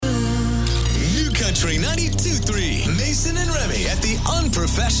Country 92.3. Mason and Remy at the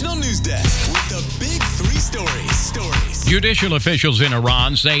Unprofessional News Desk with the big three stories. Judicial officials in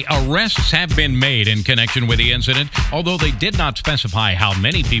Iran say arrests have been made in connection with the incident, although they did not specify how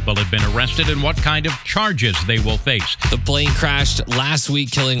many people have been arrested and what kind of charges they will face. The plane crashed last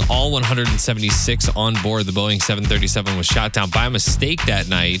week, killing all 176 on board. The Boeing 737 was shot down by mistake that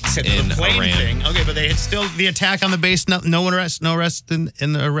night in the plane Iran. Thing. Okay, but they had still the attack on the base. No arrest in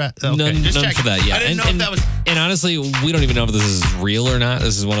the arrest. Okay, None for that. Yeah, I didn't know if that was. And honestly, we don't even know if this is real or not.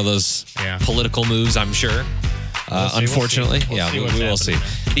 This is one of those political moves, I'm sure. Unfortunately, we will see.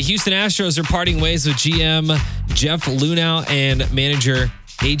 The Houston Astros are parting ways with GM Jeff Luhnow and manager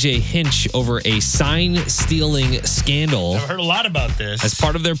AJ Hinch over a sign-stealing scandal. I've heard a lot about this. As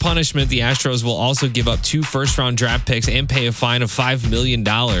part of their punishment, the Astros will also give up 2 first-round draft picks and pay a fine of $5 million.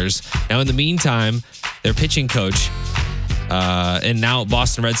 Now, in the meantime, their pitching coach and now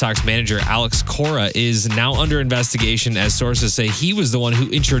Boston Red Sox manager Alex Cora is now under investigation, as sources say he was the one who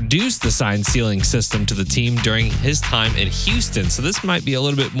introduced the sign-stealing system to the team during his time in Houston. So this might be a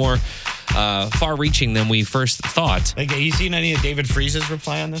little bit more far-reaching than we first thought. Like, you seen any of David Freese's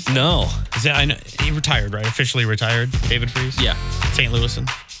reply on this? No. I know, he retired, right? Officially retired, David Freese? Yeah. St. Louisan.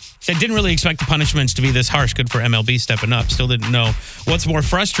 Said didn't really expect the punishments to be this harsh. Good for MLB stepping up. Still didn't know. What's more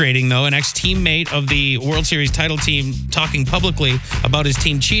frustrating, though, an ex-teammate of the World Series title team talking publicly about his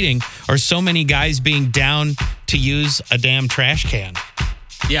team cheating, or so many guys being down to use a damn trash can.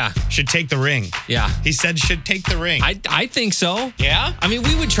 Yeah. Should take the ring. Yeah. He said should take the ring. I think so. Yeah? I mean,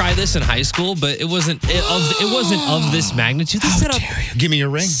 we would try this in high school, but it wasn't of this magnitude. Give me your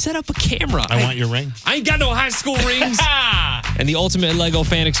ring. Set up a camera. I want your ring. I ain't got no high school rings. And the Ultimate Lego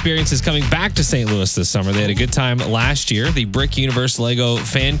fan experience is coming back to St. Louis this summer. They had a good time last year. The Brick Universe Lego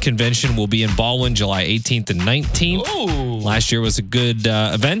Fan Convention will be in Baldwin July 18th and 19th. Ooh. Last year was a good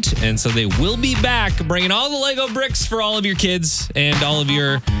event, and so they will be back bringing all the Lego bricks for all of your kids and all of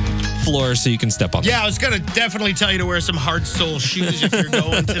your floors so you can step on them. Yeah, I was going to definitely tell you to wear some hard sole shoes if you're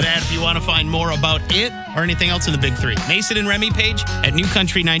going to that. If you want to find more about it or anything else in the Big Three. Mason and Remy page at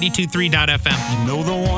newcountry923.fm. You know the one.